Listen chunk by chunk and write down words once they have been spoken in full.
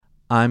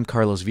I'm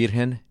Carlos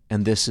Virgen,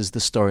 and this is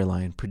The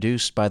Storyline,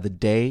 produced by The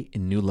Day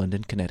in New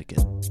London, Connecticut.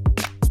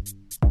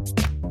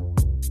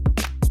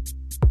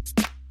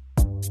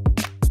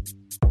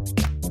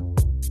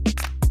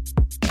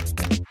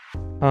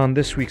 On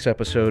this week's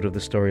episode of The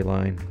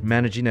Storyline,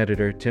 Managing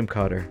Editor Tim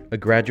Cotter, a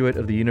graduate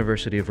of the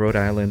University of Rhode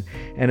Island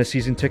and a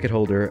season ticket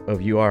holder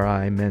of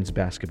URI men's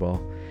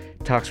basketball,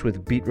 talks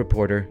with beat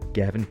reporter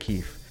Gavin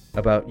Keefe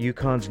about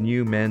UConn's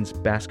new men's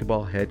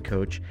basketball head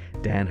coach,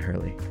 Dan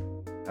Hurley.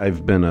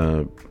 I've been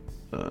a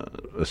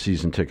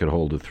season ticket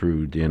holder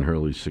through Dan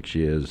Hurley's 6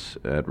 years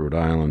at Rhode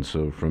Island,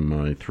 so from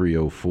my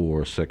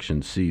 304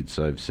 section seats,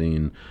 I've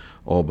seen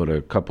all but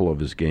a couple of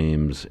his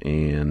games,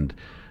 and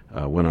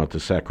went out to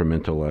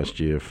Sacramento last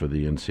year for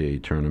the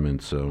NCAA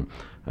tournament, so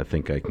I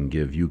think I can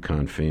give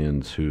UConn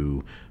fans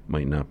who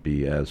might not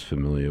be as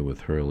familiar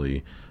with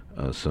Hurley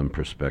some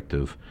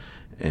perspective.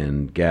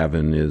 And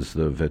Gavin is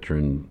the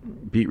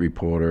veteran beat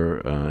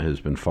reporter,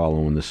 has been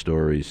following the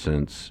story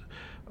since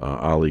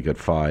Ollie got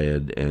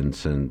fired and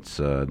since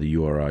the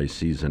URI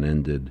season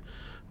ended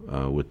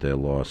with their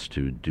loss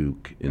to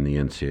Duke in the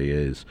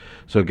NCAAs.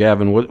 So,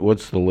 Gavin,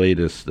 what's the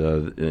latest?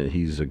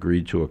 He's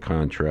agreed to a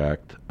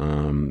contract,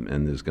 and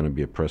there's going to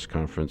be a press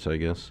conference, I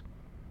guess?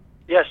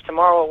 Yes,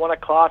 tomorrow at 1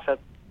 o'clock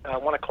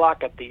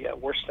at the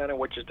Worth Center,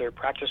 which is their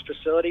practice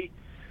facility,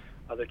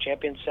 their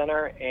Champion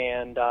Center,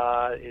 and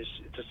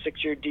it's a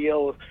 6-year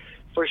deal.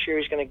 First year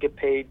he's going to get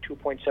paid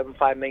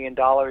 $2.75 million.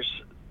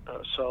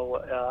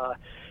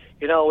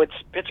 It's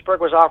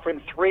Pittsburgh was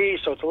offering 3,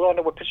 so it's a little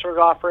under what Pittsburgh is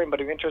offering,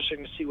 but it'll be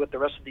interesting to see what the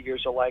rest of the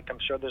years are like. I'm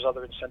sure there's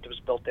other incentives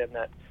built in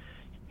that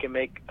can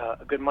make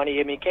good money.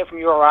 I mean, he came from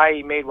URI,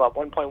 he made,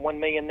 $1.1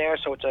 million there,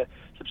 so it's a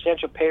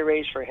substantial pay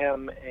raise for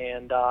him,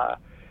 and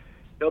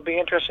it'll be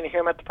interesting to hear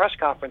him at the press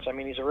conference. I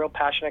mean, he's a real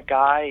passionate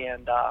guy,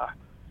 and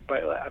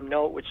but I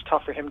know it's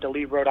tough for him to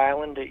leave Rhode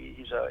Island.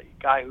 He's a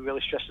guy who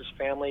really stressed his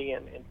family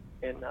and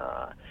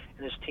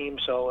his team,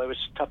 so it was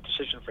a tough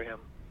decision for him.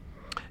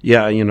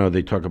 Yeah,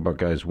 they talk about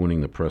guys winning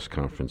the press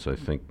conference. I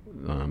think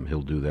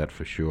he'll do that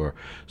for sure.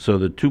 So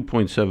the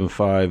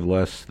 2.75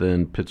 less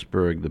than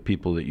Pittsburgh, the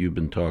people that you've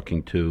been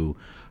talking to,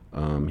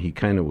 he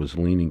kind of was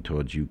leaning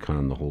towards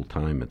UConn the whole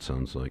time, it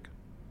sounds like.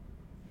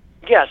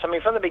 Yes, I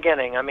mean, from the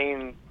beginning. I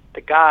mean,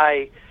 the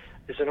guy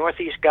is a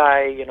Northeast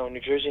guy, New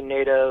Jersey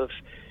native.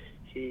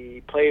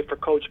 He played for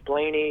Coach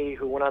Blaney,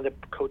 who went on to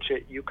coach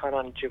at UConn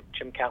on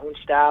Jim Calhoun's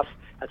staff,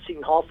 at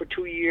Seton Hall for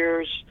 2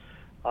 years.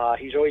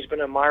 He's always been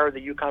an admirer of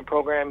the UConn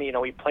program. He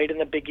played in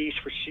the Big East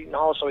for Seton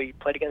Hall, so he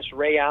played against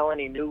Ray Allen.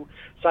 He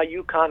saw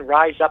UConn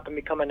rise up and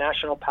become a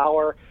national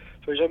power.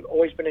 So he's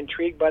always been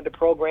intrigued by the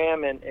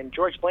program. And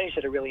George Blaney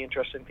said a really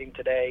interesting thing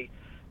today,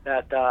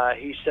 that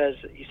he said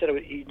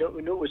he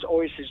knew it was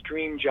always his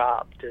dream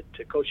job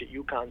to coach at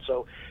UConn.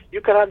 So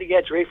UConn had the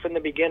edge right from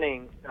the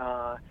beginning.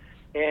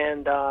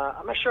 And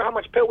I'm not sure how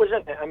much Pitt was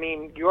in it. I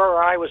mean,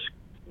 URI was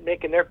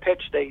making their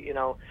pitch. They,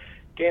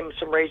 gave him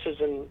some raises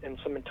and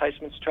some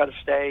enticements to try to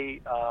stay.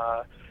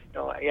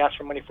 He asked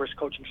for money for his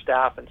coaching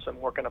staff and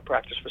some work in a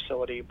practice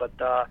facility. But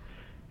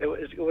it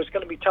was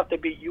going to be tough to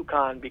beat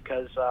UConn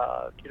because,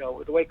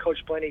 the way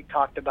Coach Blaney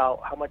talked about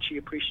how much he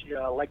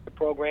liked the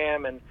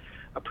program and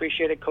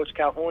appreciated Coach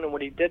Calhoun and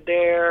what he did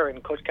there.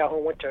 And Coach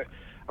Calhoun went to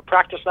a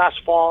practice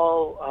last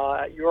fall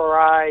at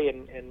URI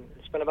and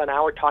spent about an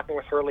hour talking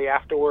with Hurley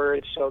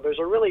afterwards. So there's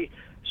a really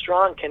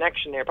strong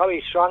connection there, probably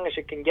as strong as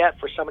it can get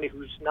for somebody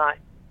who's not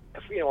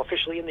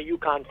officially in the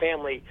UConn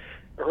family.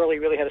 Hurley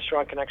really had a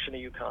strong connection to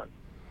UConn.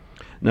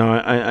 Now,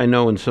 I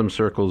know in some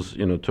circles,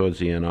 towards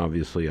the end,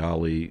 obviously,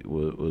 Ollie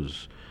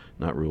was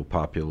not real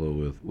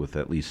popular with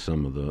at least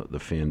some of the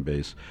fan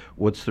base.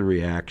 What's the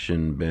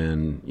reaction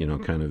been,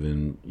 kind of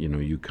in,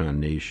 UConn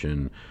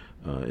Nation?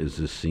 Is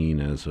this seen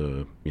as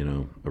a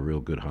real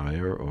good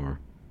hire, or?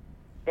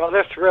 Well,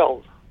 they're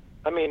thrilled.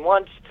 I think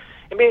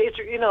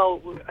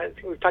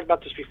we've talked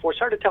about this before. It's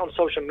hard to tell on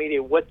social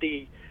media what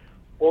the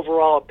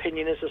overall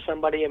opinion is of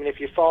somebody. I mean, if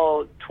you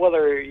follow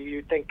Twitter,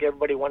 you think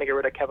everybody want to get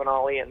rid of Kevin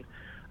Ollie, and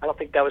I don't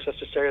think that was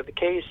necessarily the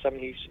case. I mean,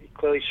 he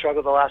clearly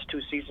struggled the last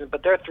 2 seasons,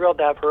 but they're thrilled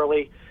to have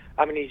Hurley.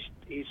 I mean,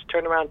 he's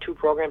turned around 2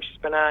 programs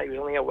he's been at. He was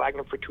only at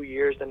Wagner for 2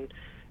 years, and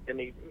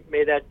he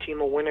made that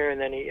team a winner,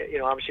 and then he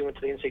obviously went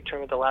to the NCAA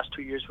tournament the last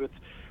 2 years with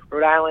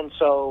Rhode Island.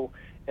 So,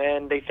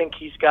 and they think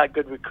he's got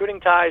good recruiting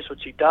ties,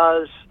 which he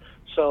does.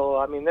 So,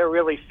 I mean, they're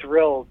really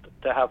thrilled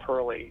to have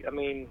Hurley. I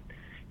mean,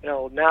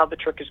 now the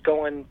trick is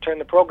turn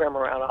the program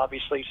around,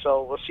 obviously.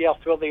 So we'll see how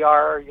thrilled they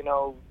are,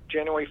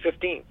 January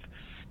 15th.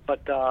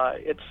 But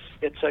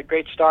it's a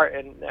great start,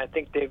 and I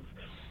think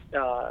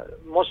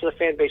most of the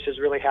fan base is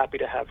really happy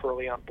to have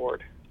Hurley on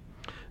board.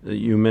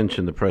 You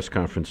mentioned the press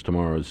conference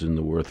tomorrow is in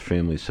the Worth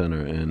Family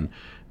Center,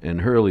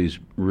 and Hurley's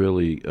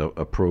really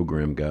a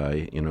program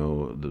guy.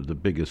 The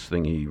biggest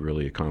thing he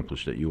really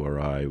accomplished at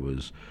URI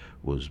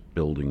was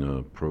building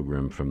a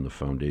program from the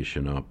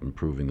foundation up,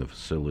 improving the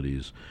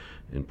facilities,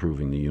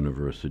 improving the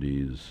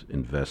university's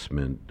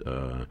investment,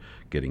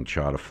 getting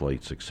charter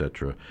flights,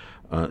 etc.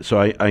 So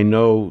I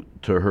know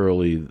to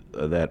Hurley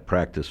that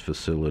practice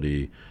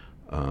facility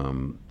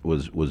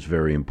was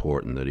very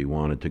important, that he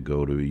wanted to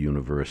go to a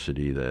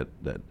university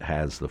that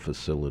has the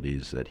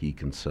facilities that he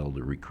can sell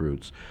to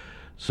recruits.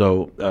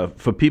 So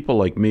for people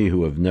like me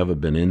who have never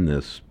been in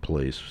this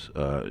place,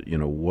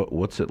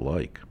 what's it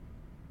like?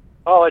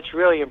 Oh, it's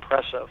really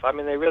impressive. I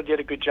mean, they really did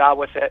a good job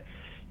with it.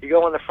 You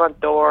go in the front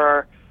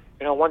door,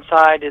 one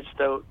side is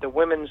the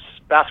women's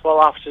basketball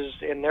offices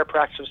in their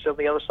practice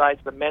facility, the other side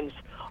is the men's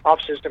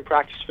offices and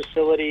practice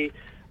facility.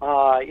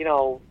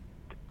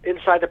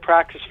 Inside the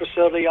practice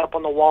facility, up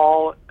on the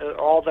wall,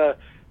 all the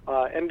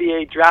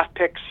NBA draft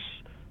picks,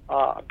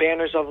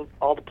 banners of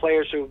all the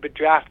players who have been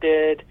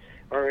drafted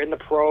or in the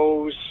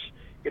pros,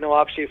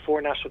 obviously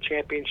 4 national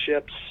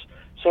championships.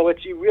 So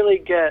you really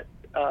get,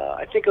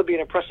 I think it'll be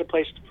an impressive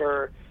place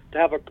to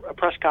have a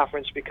press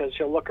conference, because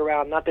he'll look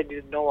around, not that he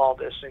didn't know all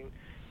this, and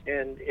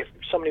if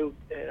somebody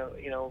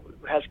who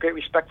has great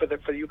respect for the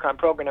UConn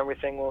program and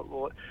everything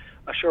will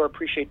sure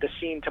appreciate the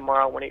scene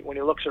tomorrow when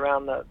he looks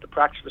around the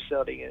practice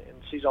facility and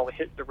sees all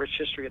the rich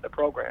history of the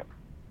program.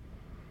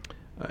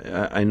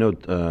 I know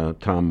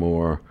Tom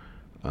Moore,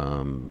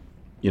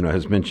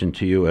 has mentioned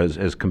to you,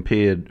 has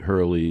compared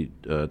Hurley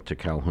to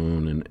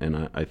Calhoun,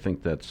 and I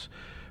think that's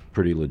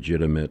pretty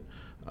legitimate.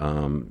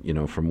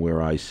 From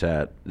where I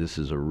sat, this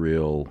is a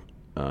real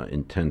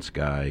intense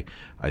guy.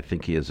 I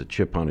think he has a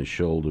chip on his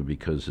shoulder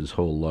because his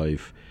whole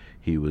life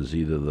he was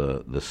either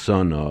the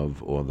son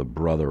of or the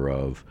brother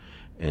of,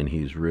 and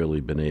he's really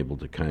been able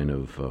to kind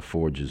of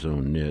forge his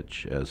own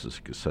niche as a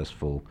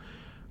successful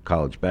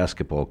college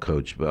basketball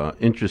coach.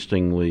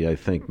 Interestingly, I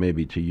think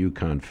maybe to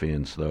UConn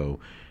fans, though,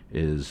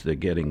 is they're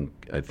getting,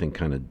 I think,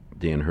 kind of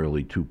Dan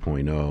Hurley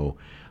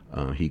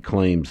 2.0. He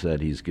claims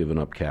that he's given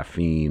up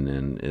caffeine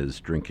and is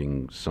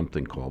drinking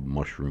something called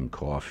mushroom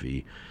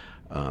coffee,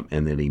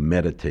 and then he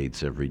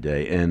meditates every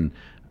day. And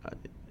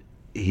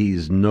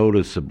he's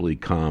noticeably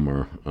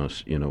calmer.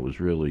 It was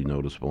really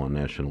noticeable on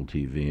national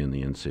TV in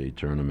the NCAA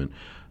tournament,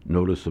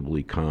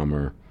 noticeably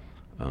calmer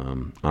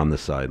on the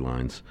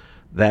sidelines.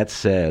 That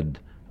said,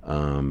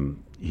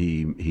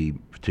 he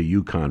to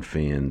UConn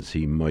fans,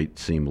 he might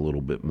seem a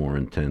little bit more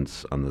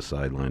intense on the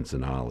sidelines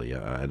than Ollie.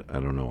 I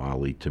don't know,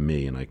 Ollie, to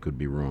me, and I could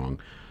be wrong,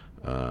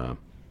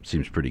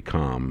 seems pretty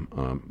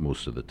calm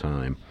most of the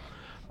time.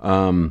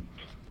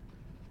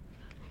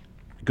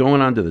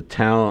 Going on to the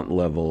talent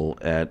level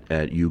at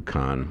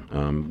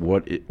UConn,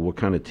 what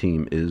kind of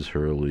team is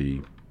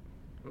Hurley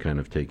kind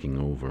of taking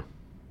over?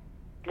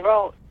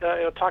 Well,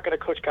 talking to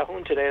Coach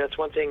Calhoun today, that's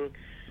one thing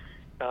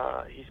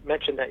he's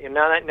mentioned, that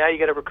now you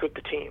got to recruit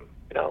the team.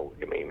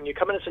 When you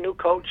come in as a new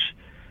coach,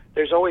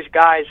 there's always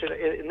guys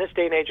in this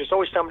day and age. There's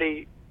always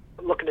somebody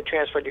looking to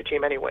transfer to your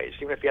team, anyways,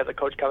 even if you have the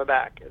coach coming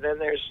back. And then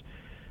there's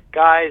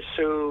guys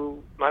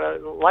who might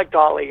have liked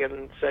Ollie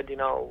and said,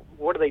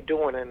 what are they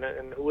doing,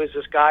 and who is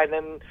this guy? And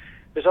then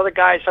there's other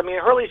guys. I mean,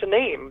 Hurley's a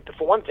name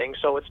for one thing,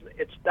 so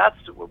that's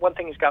one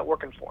thing he's got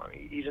working for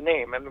him. He's a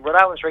name. I mean, Rhode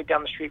Island's right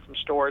down the street from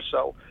Storrs,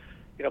 so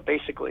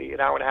basically an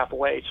hour and a half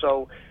away.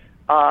 So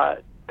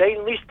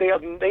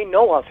they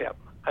know of him.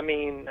 I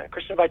mean,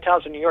 Christian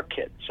Vitale's a New York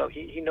kid, so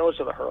he knows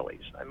of the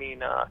Hurleys. I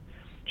mean,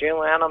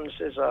 Jalen Adams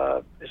is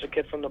a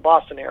kid from the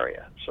Boston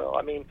area. So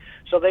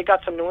so they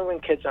got some New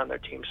England kids on their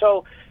team.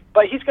 So,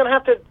 but he's going to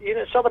have to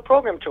sell the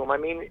program to him. I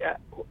mean,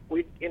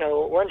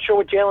 we're unsure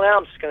what Jalen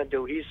Adams is going to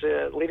do. He's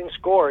a leading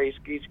scorer.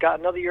 He's got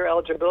another year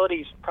eligibility.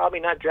 He's probably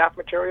not draft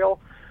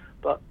material,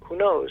 but who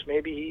knows?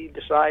 Maybe he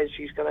decides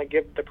he's going to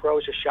give the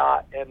pros a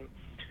shot and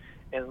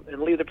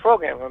lead the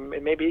program.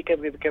 And maybe he can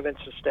be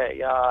convinced to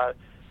stay.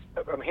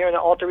 I'm hearing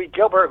that Alter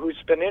Gilbert,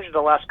 who's been injured the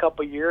last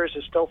couple of years,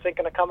 is still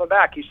thinking of coming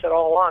back. He said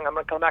all along, I'm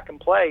going to come back and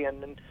play,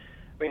 and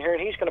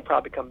hearing he's going to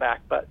probably come back.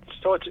 But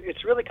so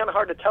it's really kind of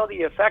hard to tell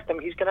the effect. I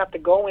mean, he's going to have to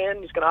go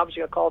in. He's going to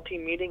obviously call a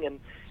team meeting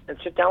and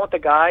sit down with the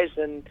guys,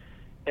 and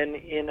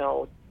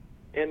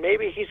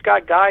maybe he's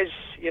got guys.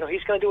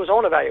 He's going to do his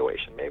own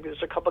evaluation. Maybe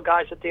there's a couple of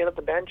guys at the end of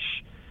the bench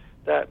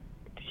that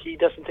he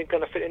doesn't think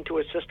going to fit into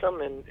his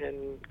system.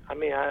 And I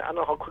mean, I don't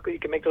know how quickly you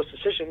can make those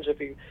decisions. If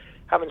you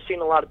haven't seen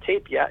a lot of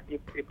tape yet, you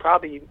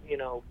probably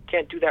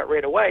can't do that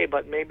right away.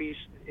 But maybe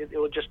it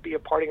will just be a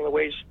parting of the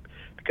ways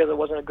because it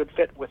wasn't a good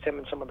fit with him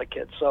and some of the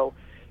kids. So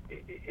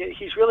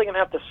he's really going to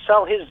have to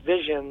sell his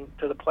vision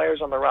to the players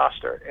on the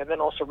roster, and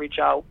then also reach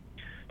out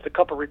to a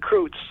couple of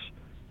recruits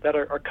that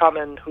are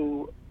coming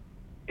who,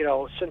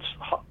 since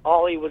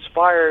Ollie was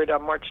fired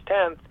on March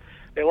 10th,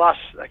 they lost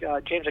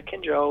James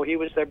Akinjo. He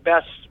was their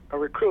best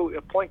recruit,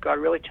 a point guard,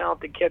 really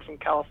talented kid from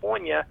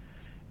California,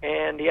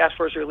 and he asked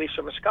for his release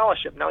from a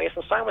scholarship. Now he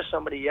hasn't signed with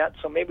somebody yet,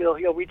 so maybe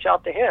he'll reach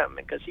out to him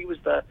because he's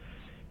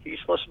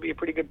supposed to be a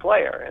pretty good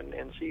player,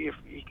 and see if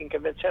he can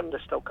convince him to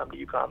still come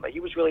to UConn. But he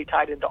was really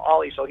tied into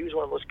Ollie, so he was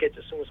one of those kids.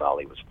 As soon as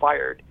Ollie was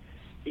fired,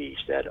 he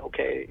said,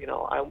 "Okay,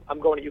 I'm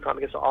going to UConn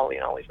because of Ollie,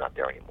 and Ollie's not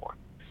there anymore."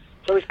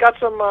 So he's got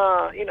some,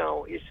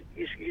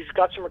 he's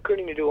got some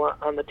recruiting to do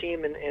on the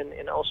team,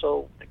 and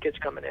also the kids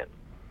coming in.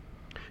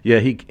 Yeah,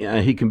 he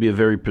can be a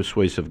very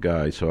persuasive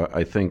guy. So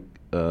I think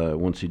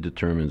once he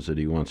determines that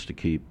he wants to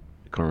keep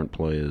current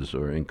players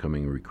or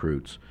incoming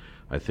recruits,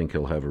 I think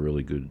he'll have a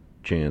really good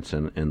chance.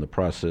 And the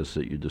process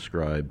that you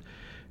described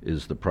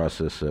is the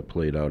process that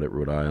played out at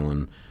Rhode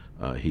Island.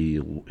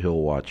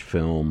 He'll watch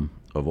film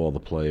of all the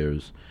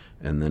players,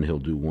 and then he'll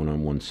do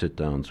one-on-one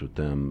sit-downs with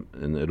them.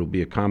 And it'll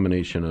be a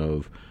combination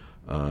of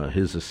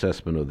his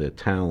assessment of their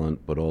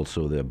talent, but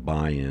also their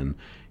buy-in.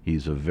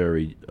 He's a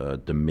very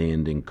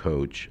demanding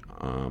coach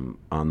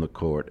on the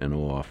court and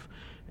off.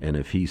 And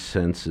if he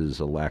senses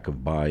a lack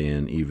of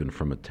buy-in, even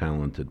from a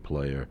talented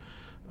player,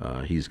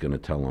 he's going to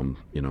tell him,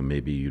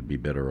 maybe you'd be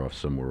better off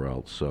somewhere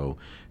else. So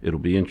it'll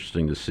be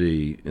interesting to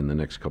see in the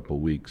next couple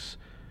of weeks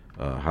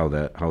how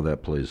that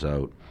plays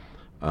out.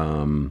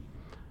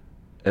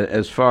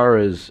 As far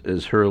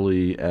as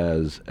Hurley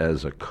as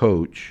a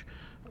coach,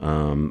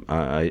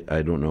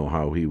 I don't know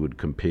how he would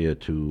compare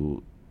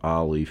to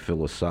Ollie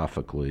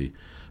philosophically.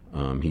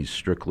 He's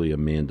strictly a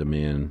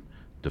man-to-man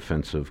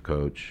defensive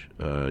coach.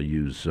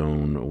 Used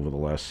zone over the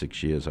last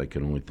 6 years. I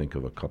can only think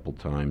of a couple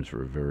times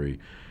for a very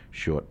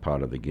short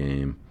part of the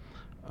game.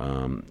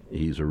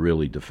 He's a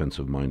really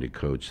defensive-minded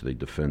coach. They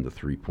defend the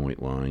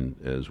three-point line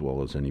as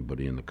well as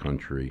anybody in the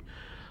country.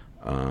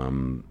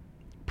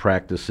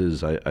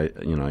 Practices,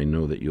 I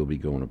know that you'll be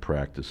going to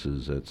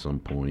practices at some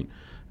point,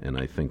 and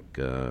I think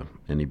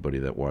anybody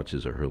that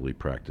watches a Hurley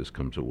practice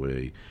comes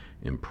away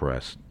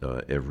impressed.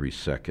 Every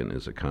second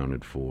is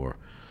accounted for.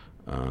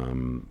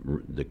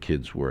 The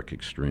kids work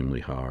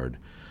extremely hard.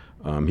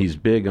 He's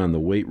big on the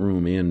weight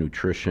room and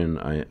nutrition.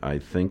 I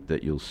think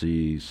that you'll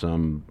see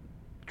some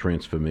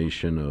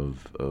transformation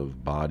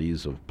of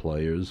bodies of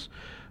players.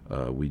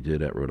 We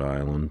did at Rhode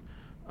Island.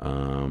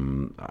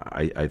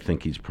 I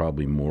think he's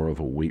probably more of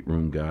a weight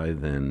room guy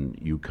than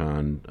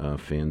UConn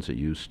fans are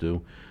used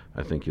to.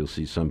 I think you'll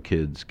see some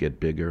kids get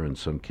bigger and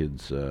some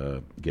kids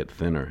get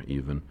thinner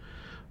even.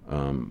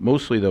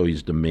 Mostly, though,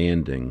 he's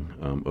demanding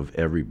of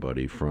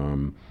everybody,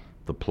 from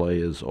the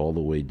players all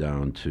the way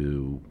down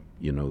to,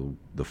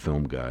 the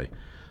film guy.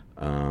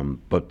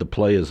 But the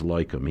players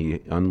like him.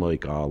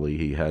 Unlike Ollie,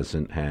 he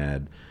hasn't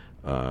had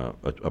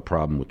a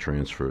problem with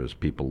transfers,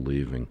 people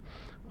leaving.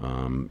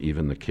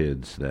 Even the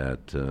kids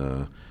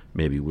that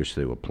maybe wish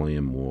they were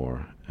playing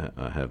more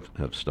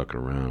have stuck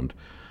around.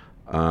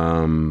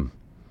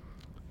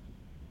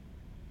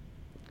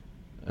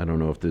 I don't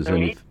know if there's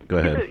any. Go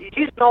ahead.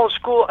 He's an old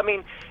school. I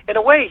mean, in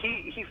a way,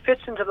 he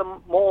fits into the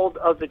mold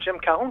of the Jim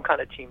Calhoun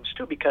kind of teams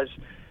too, because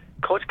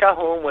Coach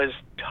Calhoun was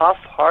tough,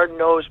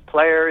 hard-nosed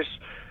players.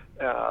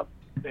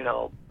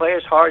 Play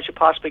as hard as you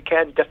possibly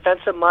can,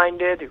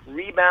 defensive-minded,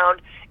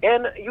 rebound.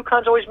 And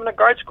UConn's always been a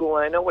guard school.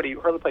 And I know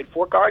Hurley played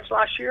 4 guards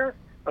last year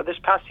or this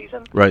past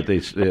season. Right. They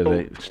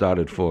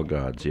started 4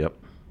 guards. Yep.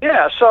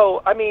 Yeah.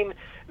 So I mean,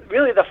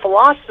 really, the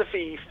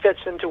philosophy fits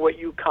into what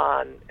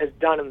UConn has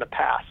done in the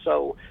past.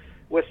 So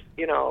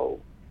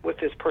with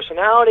his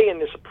personality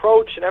and his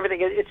approach and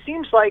everything, it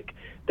seems like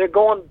they're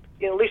going,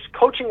 at least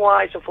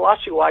coaching-wise and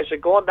philosophy-wise, they're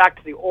going back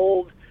to the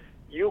old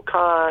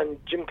UConn,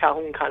 Jim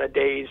Calhoun kind of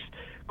days.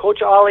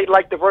 Coach Ollie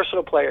liked the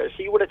versatile players.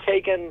 He would have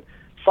taken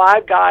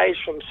 5 guys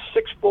from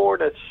 6'4"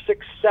 to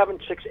 6'7",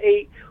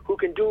 6'8", who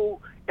can do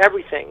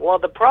everything. Well,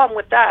 the problem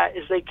with that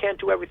is they can't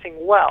do everything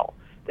well.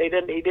 He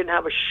didn't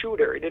have a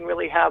shooter. He didn't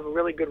really have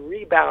really good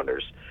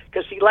rebounders,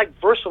 because he liked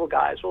versatile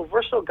guys. Well,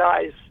 versatile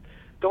guys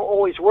don't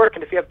always work,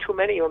 and if you have too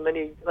many of them,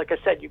 then like I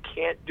said, you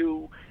can't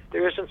do.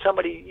 There isn't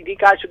somebody. You need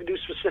guys who can do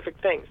specific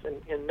things,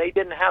 and they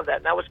didn't have that.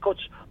 And that was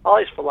Coach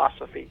Ollie's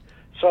philosophy.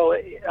 So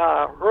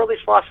Hurley's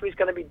philosophy is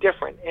going to be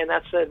different, and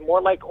that's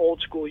more like old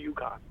school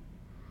UConn.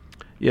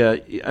 Yeah,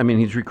 I mean,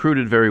 he's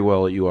recruited very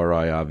well at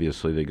URI,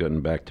 obviously. They've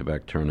gotten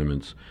back-to-back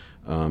tournaments.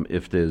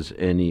 If there's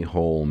any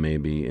hole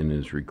maybe in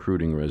his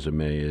recruiting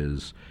resume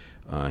is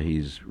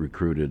he's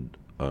recruited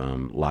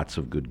lots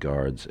of good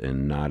guards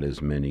and not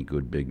as many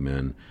good big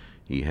men.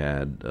 He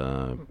had,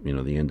 the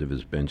end of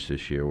his bench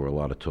this year were a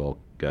lot of tall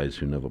guys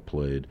who never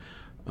played.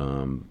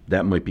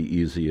 That might be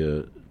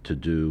easier to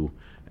do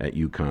at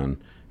UConn.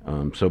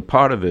 So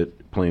part of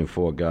it, playing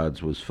 4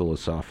 guards, was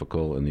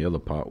philosophical, and the other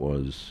part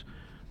was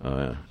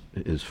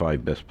his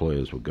 5 best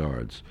players were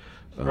guards.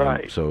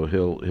 Right. So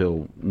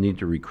he'll need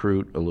to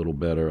recruit a little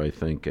better, I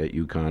think, at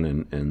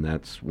UConn, and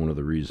that's one of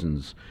the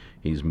reasons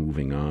he's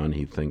moving on.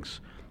 He thinks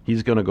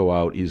he's going to go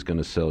out, he's going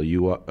to sell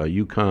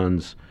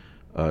UConn's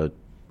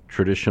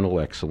traditional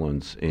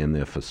excellence and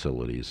their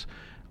facilities.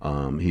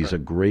 He's a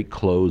great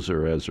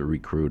closer as a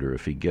recruiter.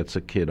 If he gets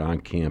a kid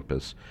on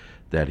campus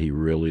that he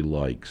really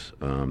likes,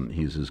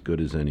 he's as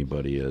good as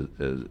anybody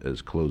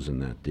as closing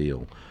that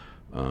deal.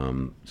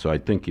 So I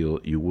think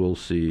you will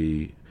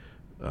see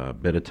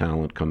better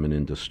talent coming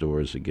into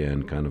stores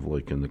again, kind of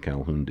like in the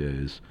Calhoun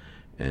days.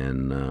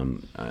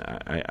 And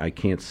I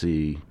can't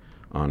see,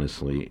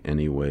 honestly,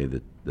 any way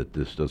that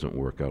this doesn't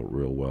work out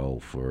real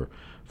well for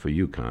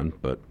UConn.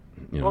 But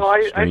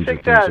stranger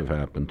things have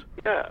happened.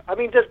 Yeah, I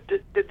mean,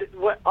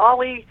 what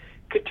Ollie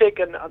could take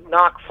a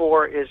knock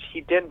for is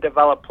he didn't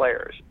develop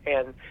players,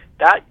 and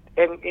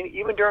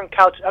even during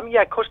Coach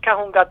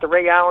Calhoun got the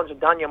Ray Allens and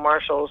Danya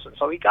Marshalls, and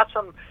so he got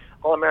some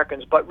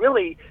All-Americans, but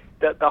really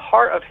the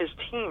heart of his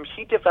teams,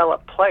 he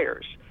developed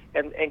players,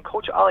 and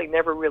Coach Ollie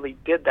never really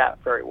did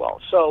that very well.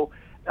 So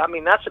I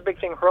mean, that's a big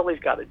thing Hurley's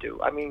got to do.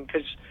 I mean,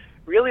 because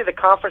really the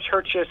conference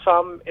hurts you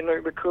some in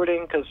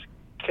recruiting because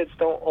kids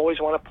don't always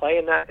want to play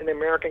in the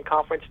American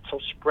Conference. It's so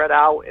spread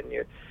out,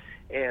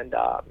 and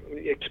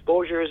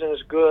exposure isn't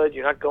as good.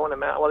 You're not going to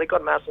they go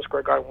to Madison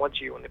Square Garden once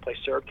a year when they play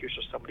Syracuse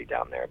or somebody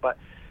down there. But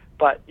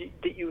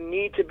you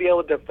need to be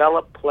able to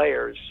develop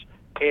players,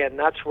 and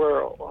that's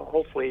where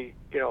hopefully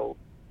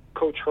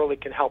Coach Hurley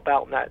can help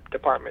out in that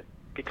department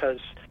because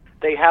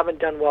they haven't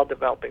done well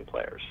developing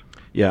players.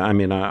 Yeah, I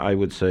mean, I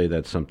would say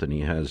that's something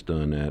he has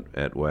done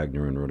at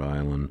Wagner in Rhode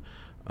Island.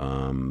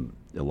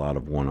 A lot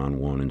of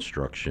one-on-one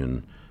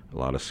instruction, a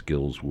lot of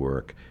skills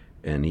work,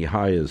 and he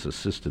hires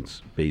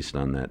assistants based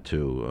on that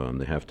too.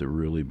 They have to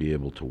really be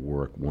able to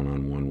work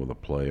one-on-one with a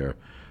player.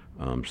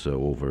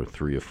 So over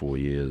 3 or 4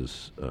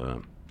 years,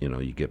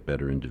 you get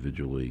better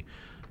individually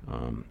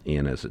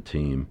and as a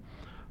team.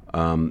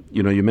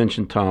 You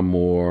mentioned Tom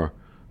Moore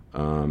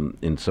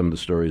in some of the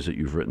stories that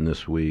you've written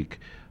this week.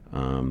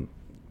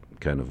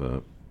 Kind of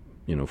a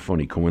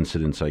funny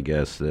coincidence, I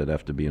guess, that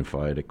after being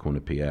fired at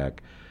Quinnipiac,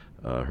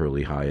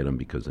 Hurley hired him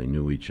because they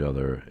knew each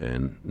other,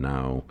 and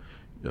now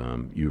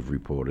you've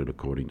reported,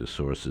 according to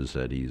sources,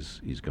 that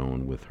he's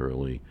going with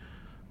Hurley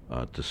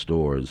to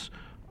Storrs.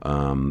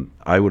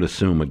 I would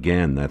assume,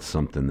 again, that's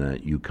something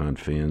that UConn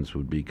fans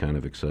would be kind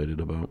of excited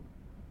about.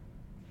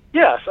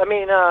 Yes, I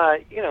mean,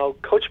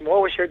 Coach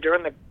Moore was here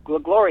during the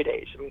glory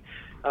days. I mean,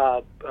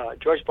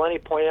 George Blaney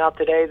pointed out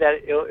today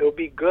that it'll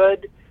be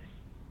good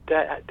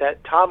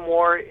that Tom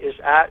Moore is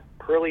at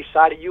Hurley's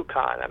side at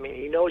UConn. I mean,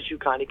 he knows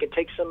UConn. He can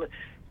take some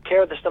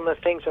care of some of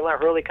the things and let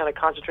Hurley kind of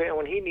concentrate on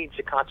what he needs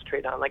to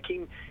concentrate on. Like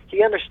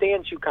he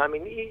understands UConn. I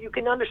mean, you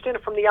can understand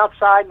it from the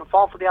outside and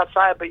fall from the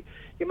outside, but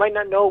you might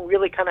not know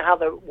really kind of how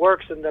that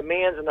works and the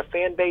demands and the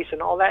fan base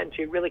and all that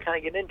until you really kind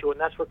of get into it.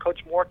 And that's where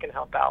Coach Moore can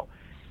help out.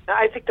 Now,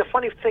 I think the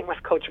funny thing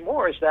with Coach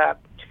Moore is that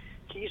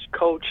he's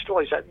coached.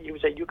 Well, he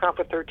was at UConn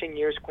for 13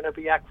 years,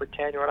 Quinnipiac for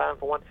 10, Rhode Island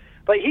for 1.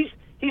 But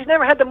he's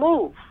never had to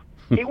move.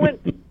 He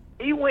went.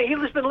 He's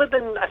been lived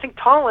in, I think,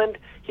 Tolland.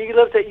 He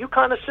lived at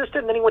UConn assistant,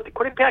 and then he went to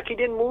Quinnipiac. He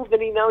didn't move.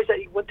 Then he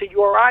went to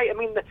URI. I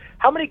mean,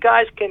 how many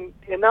guys can,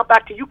 and now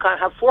back to UConn,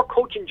 have 4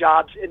 coaching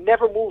jobs and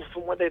never move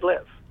from where they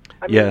live?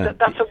 I mean,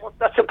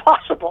 that's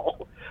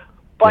impossible.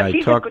 But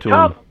he's a good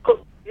job.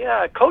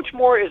 Yeah, Coach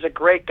Moore is a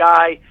great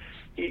guy.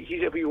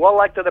 He's well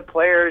liked to the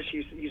players.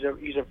 He's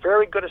a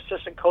very good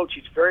assistant coach.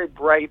 He's very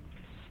bright,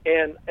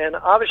 and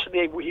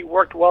obviously he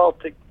worked well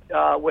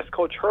with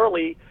Coach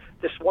Hurley.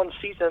 This one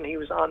season he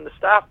was on the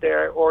staff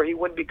there, or he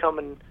wouldn't be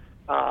coming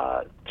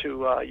to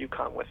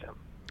UConn with him.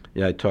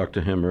 Yeah, I talked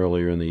to him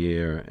earlier in the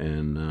year,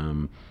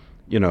 and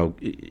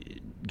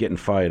getting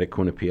fired at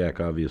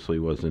Quinnipiac obviously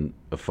wasn't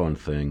a fun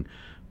thing,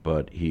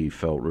 but he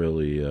felt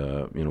really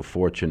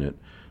fortunate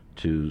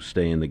to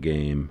stay in the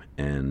game,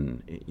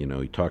 and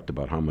he talked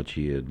about how much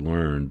he had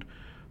learned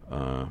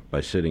by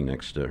sitting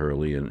next to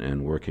Hurley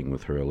and working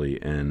with Hurley,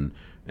 and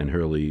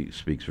Hurley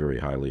speaks very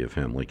highly of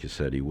him. Like you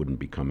said, he wouldn't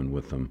be coming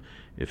with him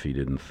if he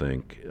didn't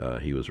think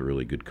he was a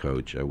really good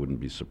coach. I wouldn't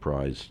be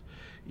surprised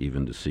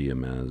even to see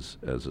him as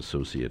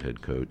associate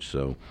head coach.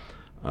 So,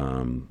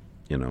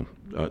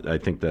 I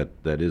think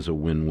that is a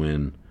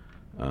win-win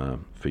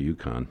for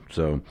UConn.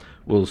 So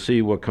we'll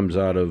see what comes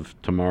out of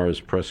tomorrow's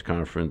press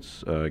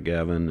conference,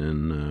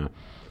 Gavin,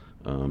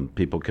 and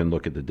people can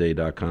look at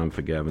theday.com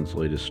for Gavin's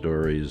latest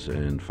stories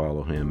and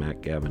follow him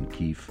at Gavin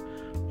Keefe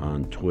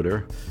on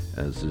Twitter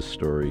as this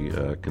story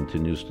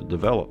continues to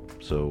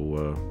develop.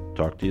 So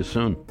talk to you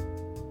soon.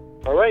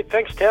 All right.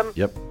 Thanks, Tim.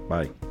 Yep.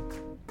 Bye.